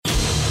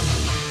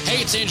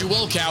Hey, it's Andrew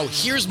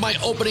Wilkow. Here's my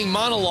opening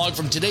monologue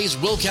from today's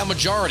Wilkow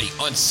Majority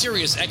on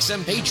Sirius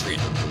XM Patriot.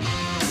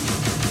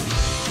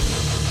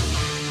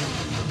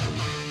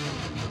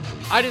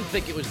 I didn't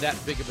think it was that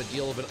big of a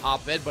deal of an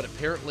op-ed, but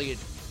apparently it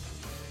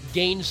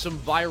gained some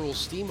viral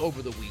steam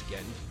over the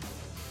weekend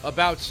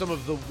about some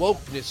of the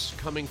wokeness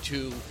coming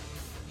to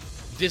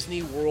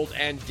Disney World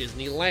and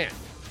Disneyland.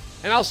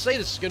 And I'll say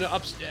this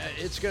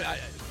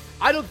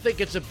I don't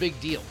think it's a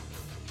big deal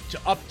to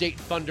update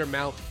Thunder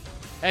Mountain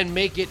and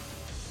make it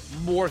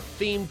more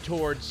themed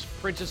towards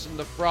Princess and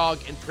the Frog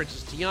and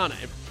Princess Tiana,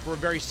 and for a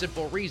very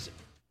simple reason.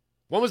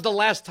 When was the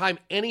last time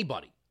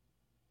anybody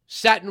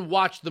sat and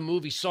watched the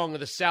movie Song of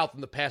the South in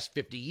the past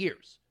 50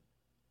 years?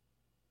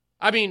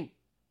 I mean,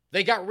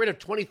 they got rid of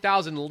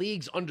 20,000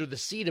 Leagues Under the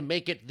Sea to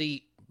make it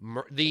the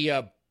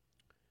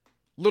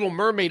Little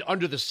Mermaid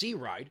Under the Sea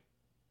ride.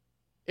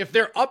 If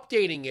they're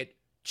updating it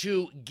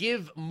to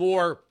give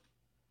more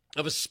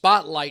of a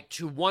spotlight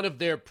to one of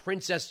their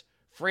princess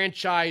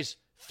franchise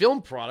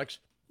film products,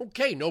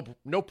 okay,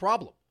 no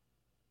problem.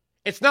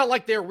 It's not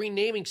like they're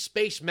renaming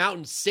Space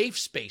Mountain Safe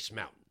Space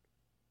Mountain.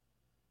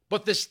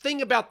 But this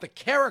thing about the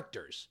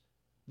characters,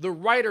 the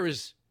writer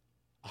is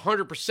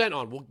 100%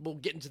 on. We'll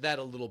get into that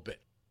a little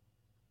bit.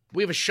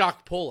 We have a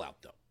shock poll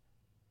out, though.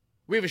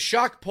 We have a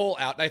shock poll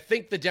out, and I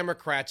think the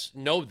Democrats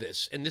know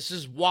this, and this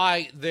is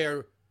why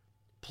they're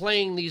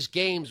playing these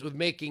games with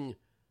making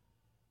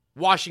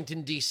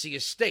Washington, D.C.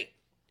 a state.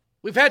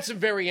 We've had some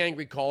very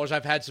angry callers.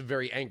 I've had some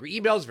very angry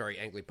emails, very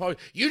angry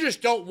posts. You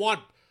just don't want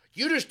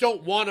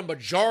a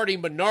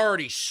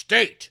majority-minority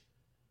state.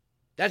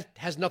 That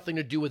has nothing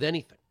to do with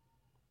anything.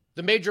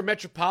 The major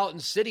metropolitan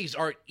cities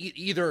are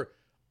either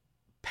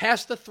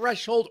past the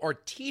threshold or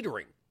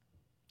teetering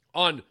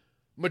on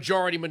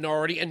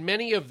majority-minority, and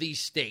many of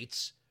these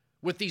states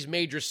with these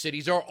major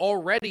cities are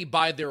already,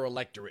 by their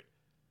electorate,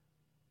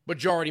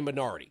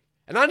 majority-minority.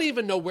 And I don't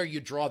even know where you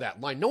draw that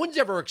line. No one's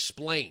ever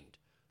explained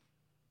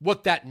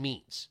what that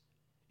means.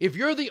 If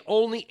you're the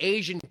only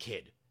Asian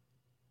kid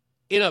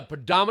in a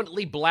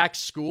predominantly black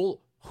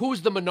school,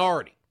 who's the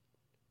minority?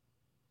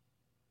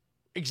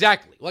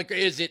 Exactly. Like,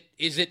 is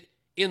it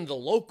in the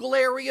local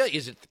area?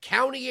 Is it the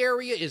county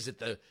area? Is it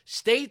the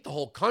state, the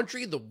whole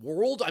country, the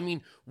world? I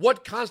mean,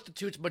 what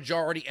constitutes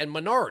majority and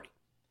minority?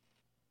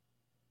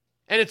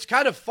 And it's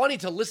kind of funny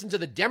to listen to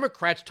the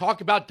Democrats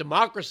talk about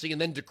democracy and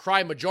then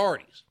decry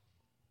majorities.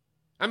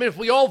 I mean, if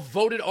we all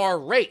voted our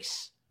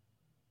race,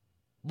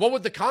 what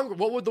would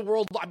the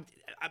world... I'm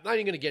not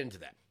even going to get into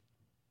that.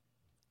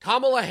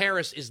 Kamala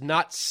Harris is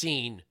not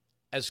seen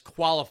as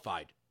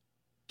qualified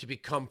to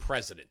become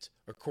president,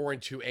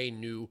 according to a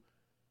new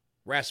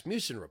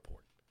Rasmussen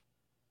report.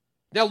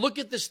 Now, look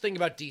at this thing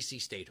about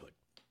DC statehood.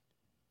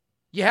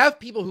 You have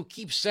people who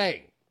keep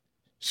saying,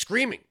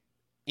 screaming,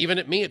 even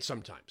at me at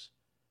sometimes,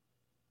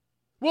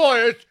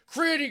 well,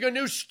 creating a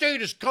new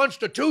state is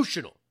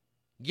constitutional.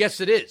 Yes,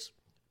 it is.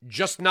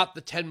 Just not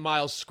the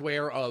 10-mile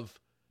square of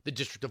the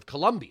District of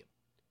Columbia.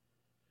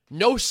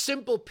 No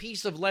simple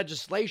piece of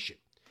legislation,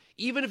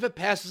 even if it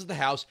passes the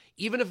House,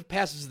 even if it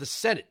passes the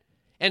Senate,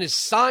 and is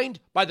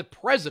signed by the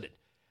president,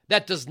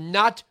 that does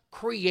not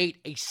create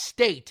a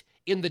state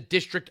in the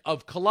District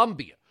of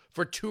Columbia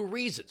for two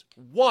reasons.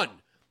 One,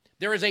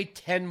 there is a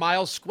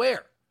 10-mile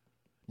square.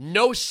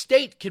 No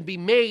state can be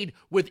made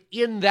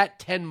within that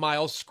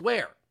 10-mile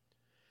square.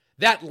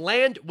 That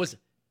land was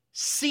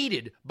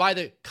ceded by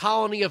the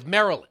colony of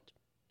Maryland.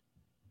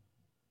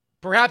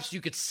 Perhaps you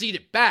could cede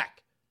it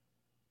back.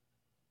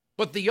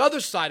 But the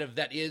other side of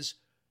that is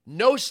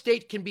no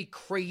state can be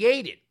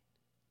created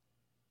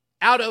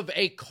out of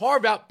a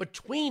carve-out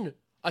between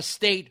a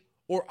state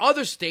or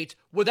other states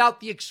without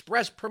the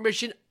express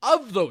permission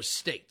of those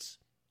states.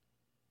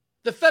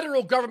 The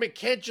federal government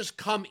can't just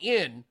come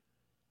in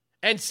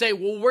and say,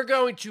 well, we're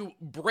going to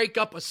break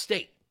up a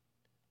state.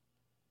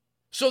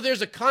 So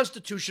there's a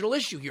constitutional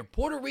issue here.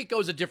 Puerto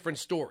Rico is a different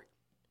story.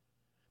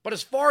 But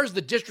as far as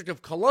the District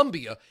of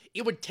Columbia,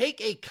 it would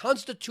take a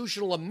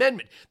constitutional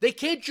amendment. They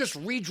can't just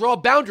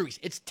redraw boundaries.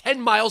 It's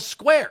 10 miles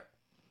square.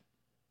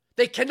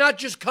 They cannot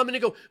just come in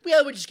and go,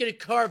 well, we're just going to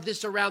carve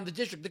this around the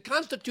district. The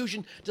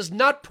Constitution does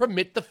not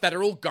permit the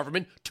federal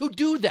government to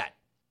do that.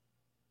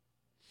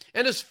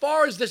 And as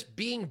far as this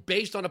being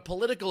based on a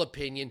political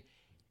opinion,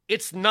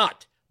 it's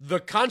not. The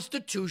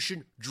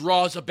Constitution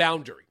draws a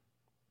boundary.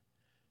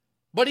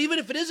 But even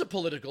if it is a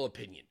political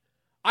opinion,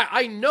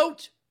 I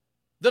note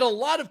that a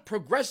lot of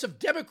progressive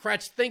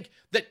Democrats think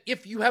that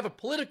if you have a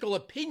political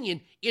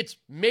opinion, it's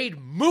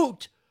made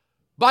moot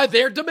by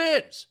their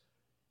demands.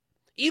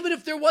 Even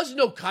if there was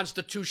no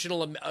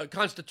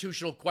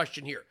constitutional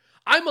question here,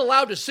 I'm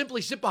allowed to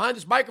simply sit behind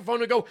this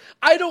microphone and go,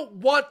 I don't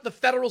want the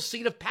federal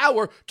seat of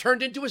power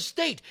turned into a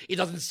state. It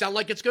doesn't sound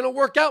like it's going to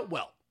work out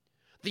well.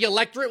 The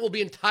electorate will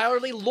be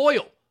entirely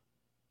loyal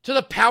to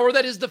the power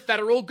that is the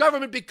federal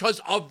government because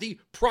of the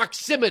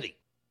proximity.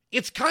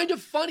 It's kind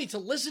of funny to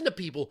listen to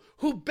people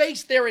who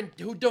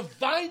who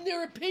divine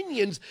their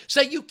opinions,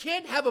 say you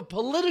can't have a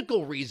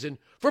political reason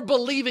for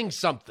believing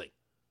something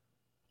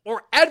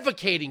or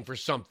advocating for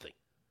something.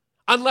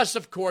 Unless,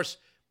 of course,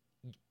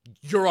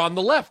 you're on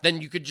the left.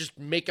 Then you could just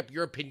make up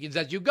your opinions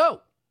as you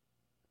go.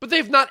 But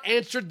they've not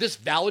answered this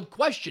valid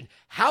question.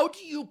 How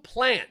do you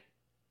plan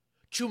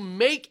to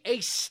make a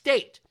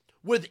state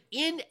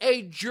within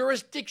a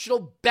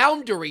jurisdictional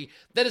boundary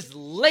that is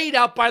laid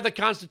out by the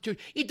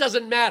Constitution? It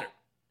doesn't matter.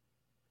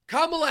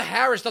 Kamala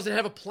Harris doesn't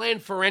have a plan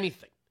for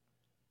anything.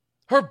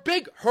 Her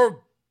big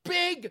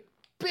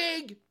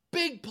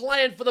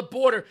plan for the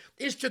border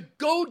is to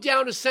go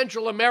down to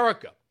Central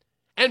America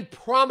and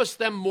promise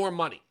them more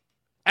money,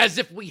 as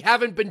if we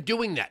haven't been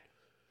doing that.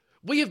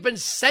 We have been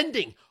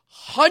sending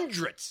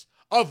hundreds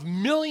of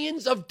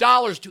millions of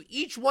dollars to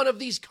each one of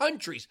these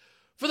countries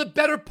for the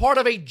better part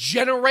of a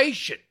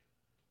generation.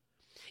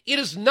 It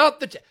is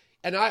not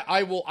and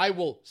I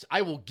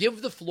will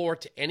give the floor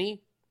to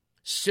any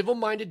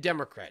civil-minded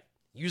Democrat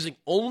using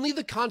only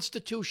the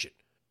Constitution.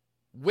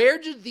 Where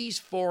do these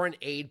foreign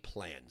aid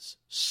plans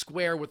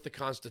square with the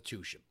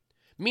Constitution?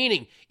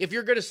 Meaning, if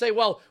you're going to say,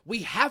 well, we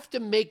have to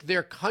make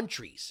their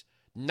countries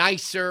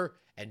nicer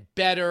and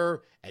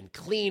better and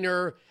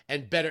cleaner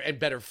and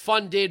better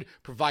funded,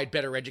 provide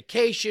better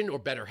education or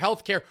better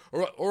health care,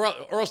 or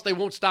else they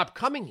won't stop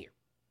coming here.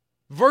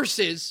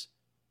 Versus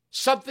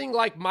something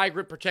like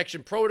migrant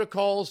protection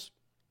protocols,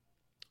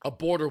 a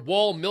border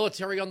wall,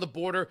 military on the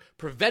border,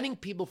 preventing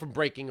people from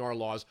breaking our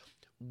laws.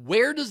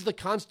 Where does the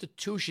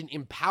Constitution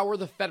empower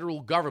the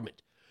federal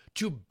government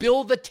to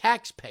bill the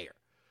taxpayer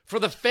for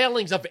the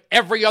failings of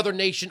every other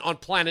nation on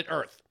planet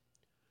Earth?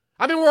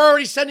 I mean, we're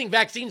already sending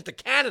vaccines to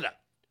Canada.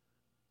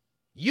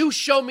 You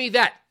show me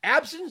that.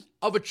 Absence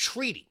of a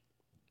treaty,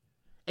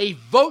 a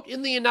vote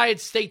in the United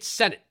States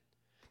Senate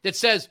that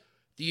says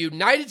the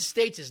United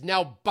States is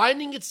now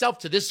binding itself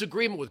to this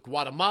agreement with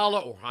Guatemala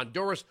or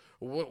Honduras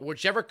or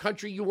whichever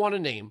country you want to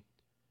name,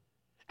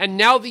 and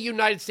now the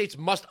United States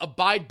must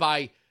abide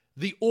by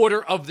the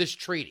order of this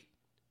treaty.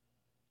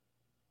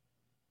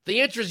 The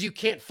answer is you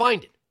can't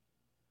find it.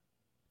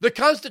 The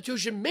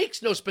Constitution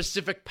makes no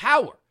specific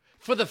power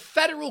for the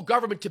federal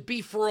government to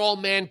be for all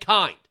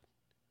mankind.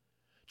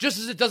 Just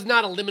as it does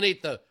not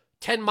eliminate the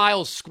 10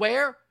 miles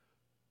square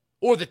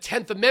or the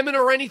 10th Amendment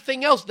or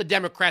anything else the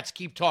Democrats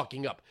keep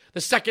talking up.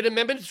 The Second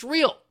Amendment is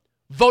real.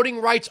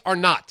 Voting rights are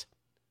not.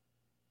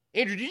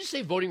 Andrew, did you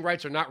say voting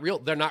rights are not real?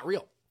 They're not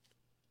real.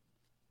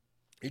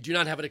 You do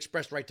not have an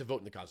express right to vote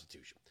in the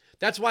Constitution.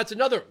 That's why it's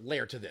another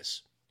layer to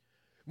this.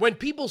 When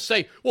people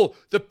say, well,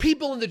 the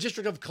people in the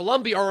District of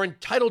Columbia are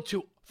entitled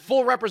to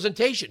full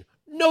representation.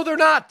 No, they're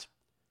not.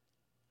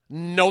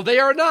 No, they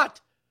are not.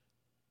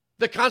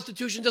 The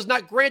Constitution does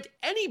not grant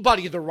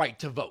anybody the right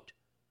to vote.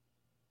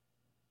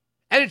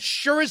 And it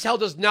sure as hell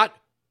does not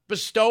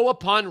bestow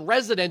upon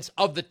residents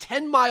of the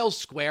 10 miles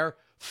square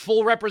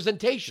full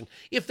representation.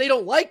 If they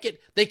don't like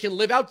it, they can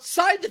live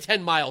outside the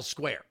 10 miles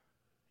square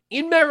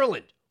in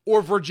Maryland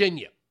or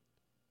Virginia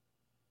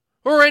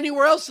or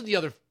anywhere else in the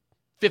other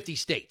 50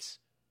 states.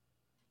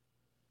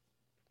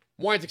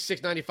 Weinzig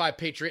 695,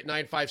 Patriot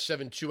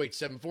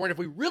 957-2874. And if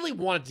we really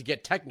wanted to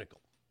get technical,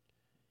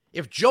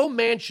 if Joe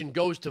Manchin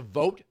goes to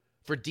vote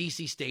for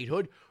DC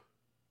statehood,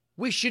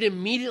 we should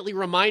immediately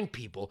remind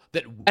people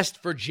that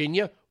West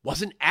Virginia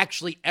wasn't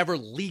actually ever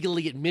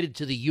legally admitted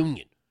to the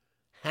Union.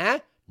 Huh?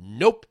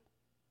 Nope.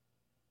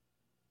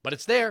 But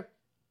it's there.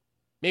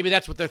 Maybe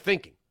that's what they're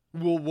thinking.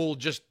 We'll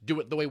just do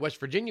it the way West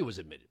Virginia was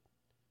admitted.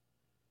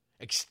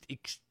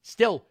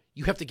 Still,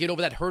 you have to get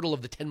over that hurdle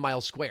of the 10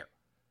 mile square.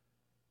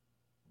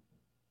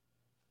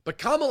 But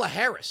Kamala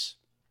Harris,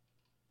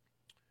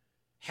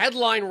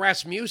 headline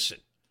Rasmussen,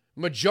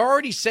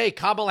 majority say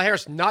Kamala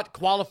Harris not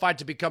qualified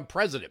to become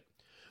president.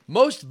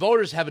 Most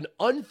voters have an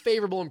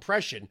unfavorable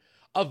impression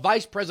of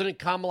Vice President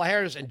Kamala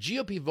Harris, and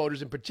GOP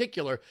voters in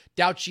particular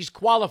doubt she's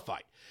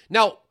qualified.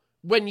 Now,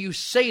 when you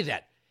say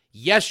that,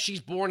 yes,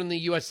 she's born in the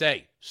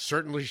USA.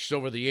 Certainly she's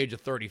over the age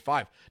of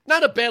 35.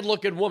 Not a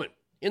bad-looking woman.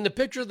 In the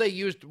picture they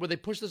used where they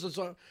pushed this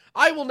on,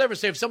 I will never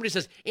say, if somebody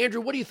says,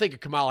 Andrew, what do you think of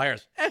Kamala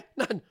Harris?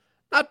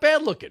 Not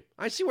bad looking.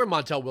 I see where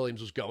Montel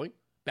Williams was going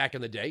back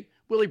in the day.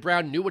 Willie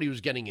Brown knew what he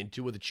was getting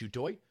into with a chew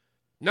toy.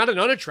 Not an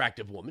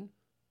unattractive woman,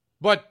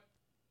 but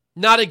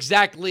not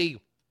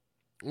exactly,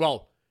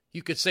 well,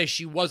 you could say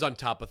she was on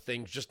top of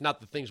things, just not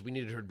the things we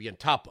needed her to be on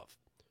top of.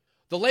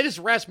 The latest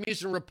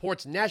Rasmussen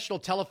Reports national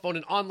telephone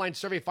and online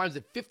survey finds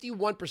that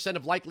 51%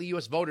 of likely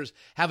U.S. voters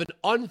have an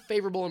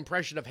unfavorable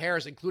impression of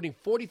Harris, including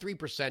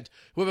 43%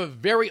 who have a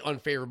very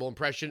unfavorable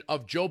impression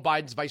of Joe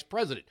Biden's vice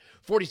president.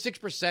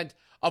 46%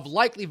 of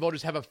likely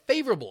voters have a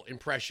favorable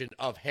impression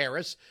of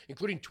Harris,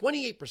 including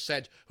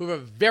 28% who have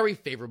a very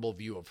favorable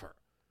view of her.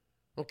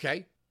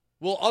 Okay.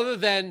 Well, other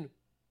than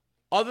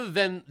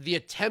the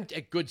attempt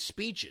at good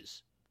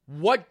speeches,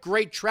 what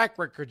great track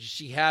record does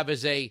she have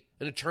as an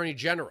attorney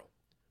general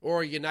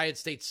or a United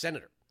States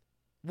senator?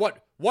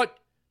 What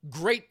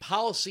great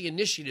policy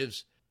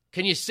initiatives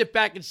can you sit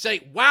back and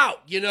say, wow,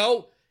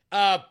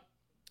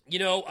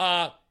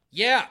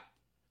 yeah.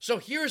 So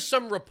here's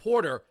some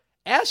reporter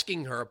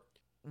asking her,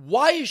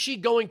 why is she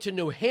going to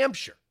New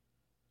Hampshire,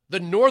 the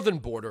northern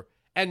border,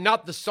 and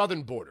not the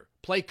southern border?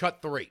 Play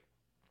cut 3.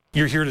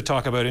 You're here to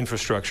talk about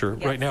infrastructure.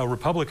 Yes. Right now,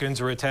 Republicans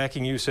are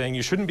attacking you, saying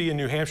you shouldn't be in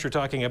New Hampshire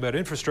talking about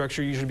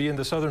infrastructure. You should be in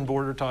the southern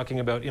border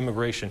talking about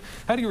immigration.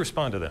 How do you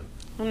respond to them?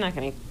 I'm not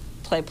going to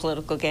play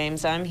political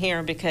games. I'm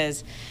here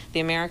because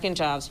the American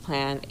Jobs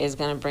Plan is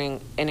going to bring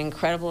an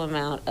incredible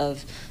amount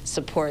of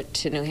support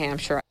to New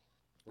Hampshire.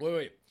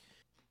 Wait.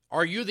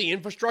 Are you the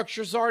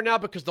infrastructure czar now?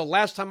 Because the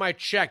last time I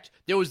checked,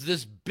 there was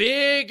this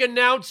big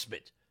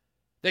announcement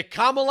that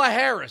Kamala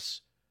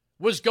Harris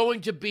was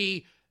going to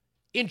be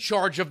in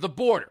charge of the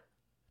border,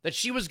 that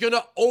she was going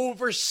to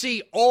oversee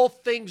all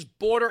things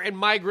border and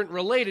migrant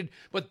related,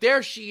 but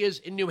there she is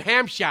in New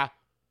Hampshire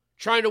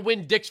trying to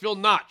win Dixville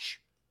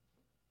Notch.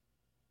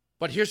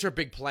 But here's her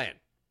big plan.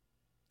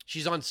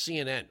 She's on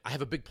CNN. I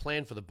have a big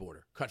plan for the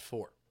border. Cut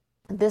 4.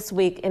 This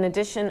week,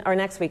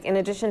 next week, in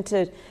addition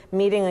to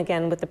meeting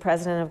again with the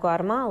president of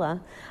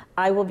Guatemala,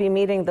 I will be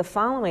meeting the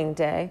following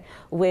day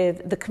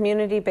with the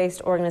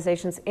community-based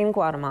organizations in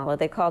Guatemala.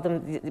 They call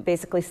them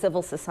basically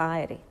civil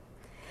society,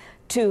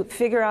 to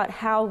figure out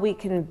how we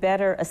can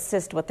better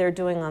assist what they're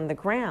doing on the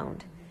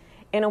ground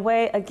in a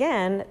way,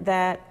 again,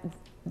 that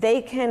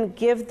they can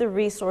give the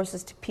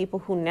resources to people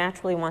who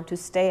naturally want to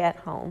stay at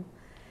home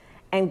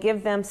and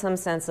give them some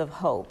sense of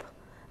hope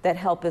that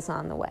help is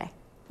on the way.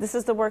 This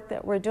is the work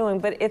that we're doing,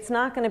 but it's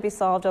not going to be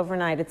solved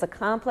overnight. It's a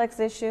complex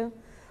issue.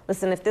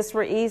 Listen, if this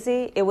were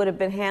easy, it would have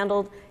been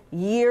handled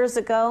years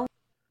ago.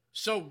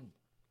 So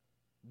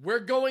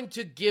we're going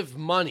to give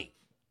money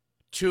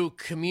to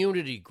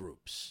community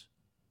groups,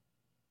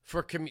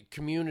 for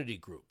community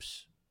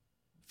groups,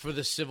 for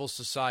the civil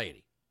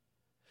society.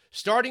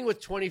 Starting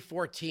with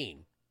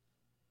 2014,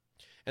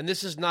 and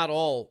this is not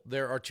all,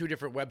 there are 2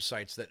 different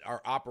websites that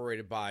are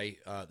operated by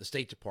the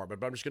State Department,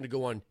 but I'm just going to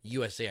go on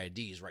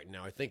USAID's right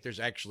now. I think there's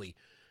actually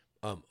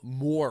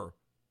more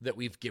that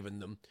we've given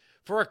them.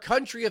 For a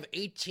country of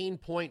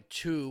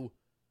 18.2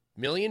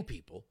 million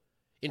people,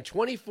 in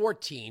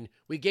 2014,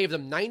 we gave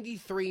them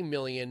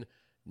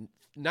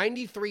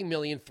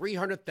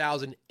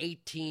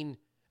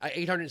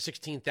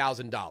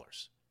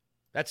 $93,300,816,000.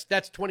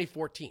 That's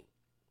 2014.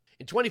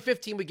 In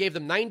 2015, we gave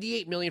them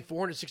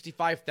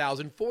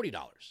 $98,465,040.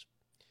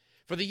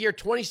 For the year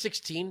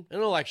 2016,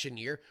 an election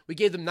year, we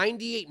gave them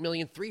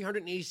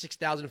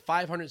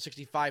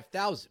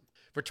 $98,386,565,000.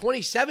 For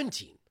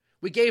 2017,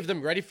 we gave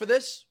them, ready for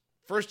this?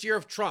 First year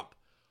of Trump,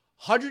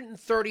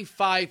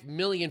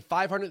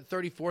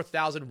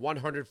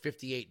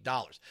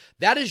 $135,534,158.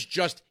 That is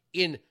just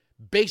in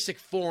basic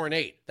foreign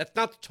aid. That's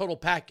not the total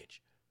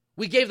package.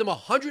 We gave them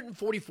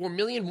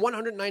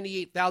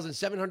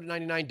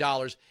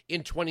 $144,198,799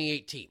 in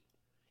 2018.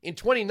 In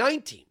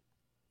 2019,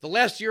 the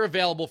last year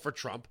available for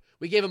Trump,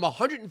 we gave him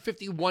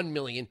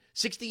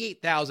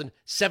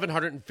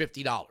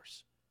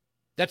 $151,068,750.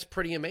 That's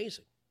pretty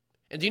amazing.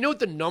 And do you know what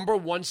the number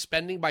one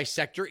spending by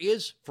sector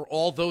is for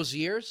all those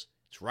years?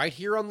 It's right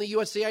here on the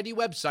USAID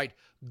website,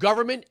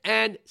 government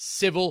and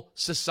civil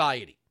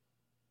society.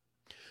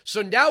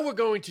 So now we're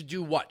going to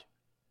do what?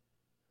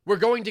 We're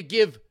going to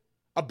give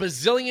 $1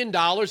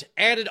 bazillion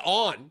added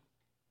on.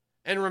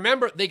 And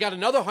remember, they got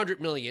another $100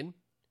 million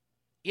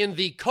in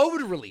the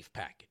COVID relief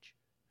package.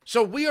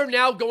 So we are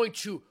now going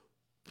to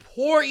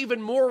pour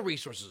even more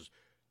resources.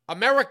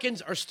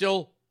 Americans are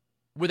still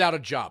without a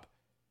job.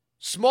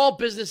 Small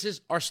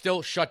businesses are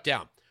still shut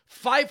down.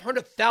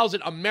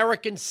 500,000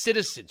 American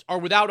citizens are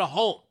without a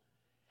home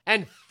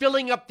and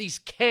filling up these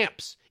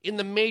camps in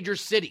the major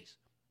cities.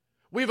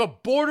 We have a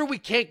border we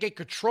can't get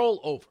control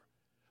over.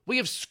 We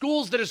have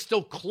schools that are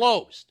still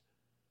closed.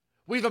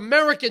 We have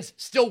Americans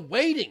still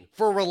waiting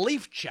for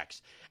relief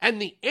checks. And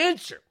the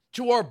answer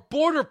to our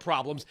border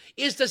problems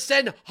is to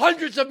send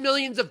hundreds of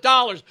millions of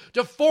dollars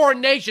to foreign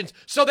nations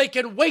so they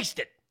can waste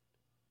it.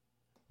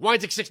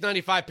 Weinzig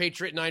 695,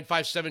 Patriot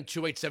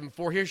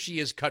 957-2874. Here she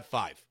is, cut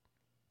 5.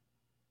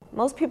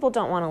 Most people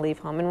don't want to leave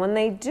home, and when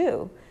they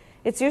do,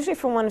 it's usually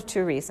for one of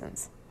 2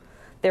 reasons.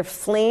 They're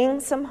fleeing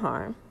some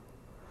harm,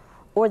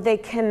 or they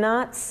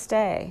cannot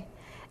stay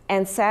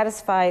and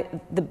satisfy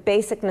the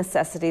basic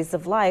necessities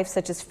of life,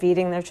 such as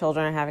feeding their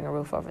children and having a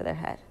roof over their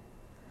head.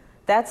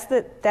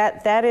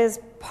 That is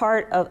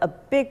a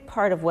big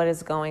part of what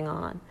is going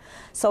on.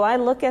 So I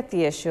look at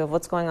the issue of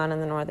what's going on in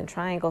the Northern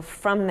Triangle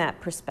from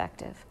that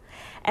perspective.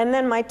 And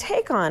then my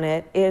take on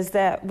it is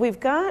that we've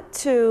got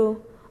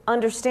to,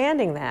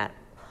 understanding that,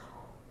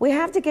 we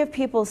have to give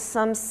people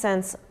some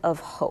sense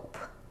of hope.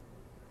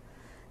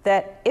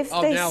 That if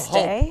they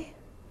stay,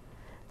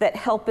 that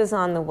help is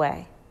on the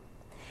way.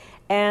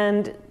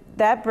 And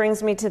that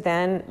brings me to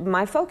then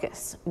my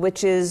focus,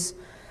 which is,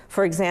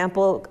 for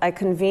example, I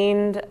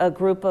convened a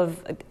group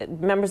of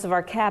members of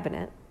our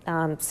cabinet,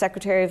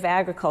 Secretary of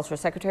Agriculture,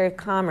 Secretary of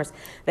Commerce,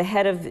 the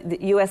head of the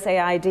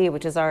USAID,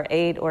 which is our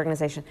aid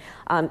organization.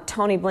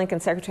 Tony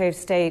Blinken, Secretary of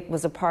State,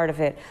 was a part of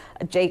it.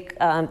 Jake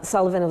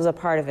Sullivan was a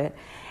part of it.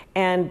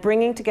 And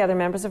bringing together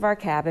members of our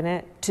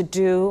cabinet to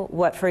do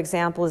what, for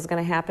example, is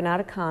going to happen out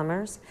of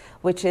Commerce,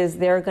 which is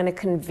they're going to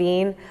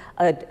convene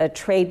a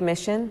trade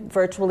mission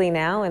virtually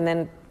now, and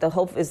then the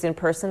hope is in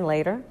person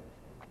later,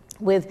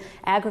 with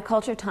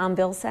Agriculture, Tom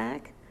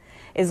Vilsack,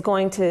 is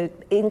going to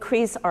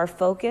increase our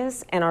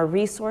focus and our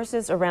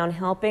resources around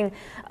helping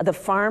the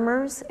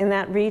farmers in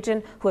that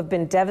region who have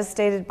been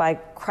devastated by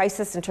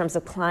crisis in terms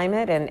of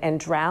climate and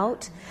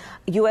drought.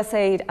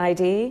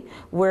 USAID,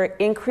 we're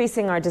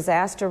increasing our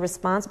disaster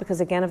response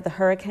because, again, of the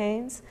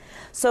hurricanes.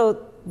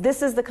 So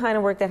this is the kind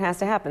of work that has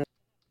to happen.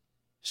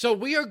 So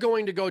we are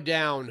going to go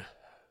down.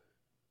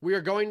 We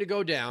are going to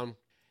go down,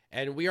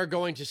 and we are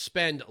going to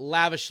spend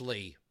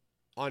lavishly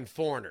on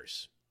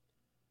foreigners.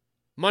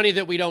 Money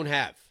that we don't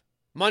have.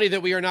 Money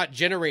that we are not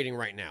generating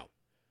right now.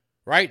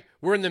 Right?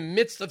 We're in the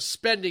midst of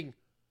spending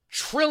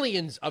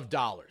trillions of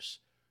dollars.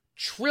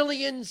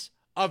 Trillions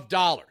of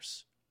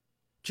dollars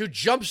to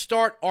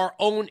jumpstart our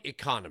own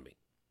economy.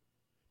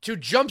 To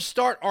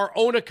jumpstart our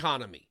own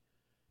economy.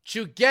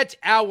 To get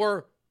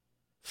our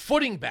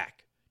footing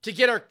back. To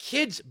get our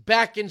kids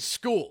back in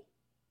school.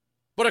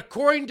 But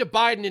according to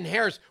Biden and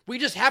Harris, we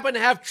just happen to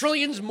have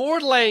trillions more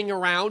laying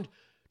around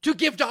to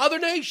give to other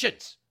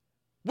nations.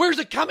 Where's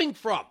it coming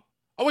from?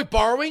 Are we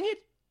borrowing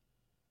it?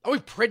 Are we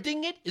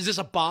printing it? Is this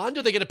a bond?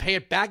 Are they going to pay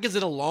it back? Is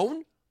it a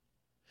loan?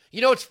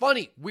 You know, it's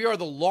funny. We are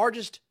the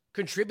largest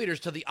contributors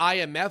to the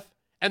IMF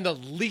and the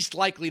least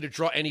likely to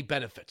draw any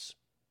benefits.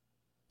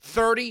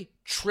 $30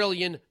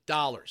 trillion.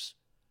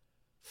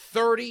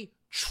 30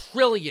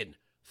 trillion.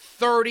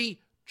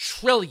 30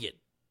 trillion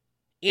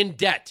in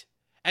debt.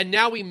 And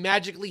now we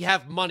magically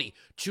have money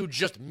to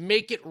just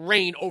make it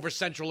rain over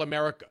Central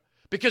America.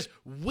 Because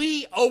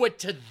we owe it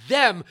to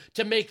them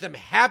to make them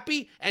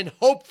happy and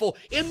hopeful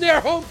in their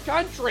home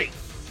country.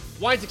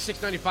 Weinzig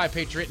 695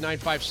 Patriot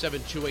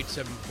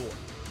 957-2874.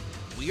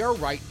 We are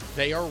right,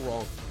 they are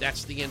wrong.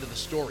 That's the end of the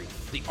story.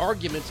 The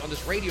arguments on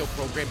this radio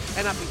program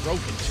cannot be broken.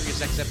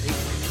 Sirius XM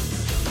Patriot.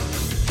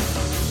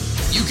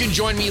 You can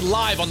join me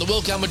live on the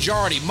Will Count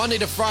Majority, Monday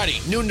to Friday,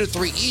 noon to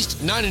 3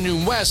 East, 9 to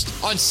noon West,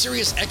 on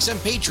Sirius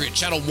XM Patriot,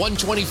 channel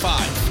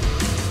 125.